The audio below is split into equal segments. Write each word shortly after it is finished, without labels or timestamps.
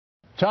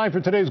Time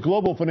for today's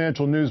Global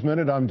Financial News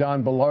Minute. I'm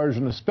Don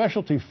Baillargeon. A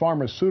specialty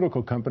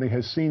pharmaceutical company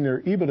has seen their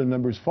EBITDA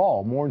numbers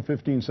fall. More in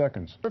 15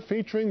 seconds. We're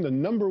featuring the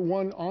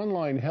 #1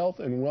 online health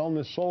and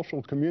wellness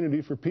social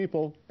community for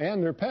people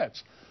and their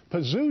pets.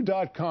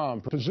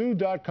 Pazoo.com.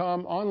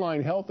 Pazoo.com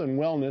online health and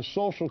wellness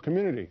social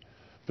community.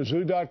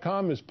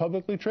 Pazoo.com is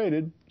publicly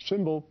traded,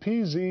 symbol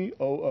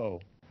PZOO.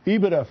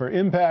 EBITDA for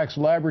Impax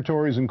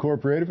Laboratories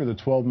Incorporated for the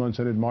 12 months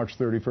ended March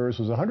 31st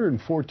was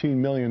 $114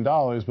 million,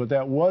 but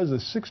that was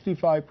a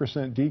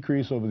 65%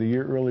 decrease over the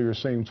year earlier,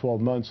 same 12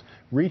 months,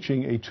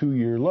 reaching a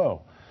two-year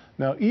low.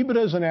 Now,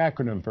 EBITDA is an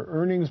acronym for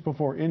earnings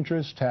before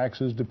interest,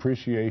 taxes,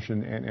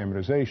 depreciation, and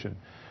amortization.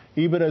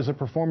 EBITDA as a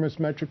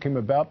performance metric came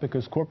about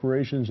because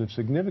corporations have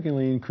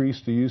significantly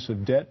increased the use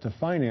of debt to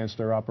finance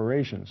their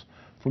operations.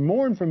 For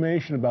more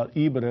information about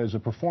EBITDA as a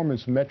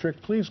performance metric,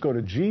 please go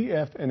to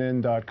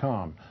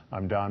gfnn.com.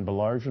 I'm Don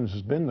Baillargeon. This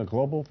has been the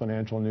Global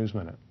Financial News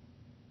Minute.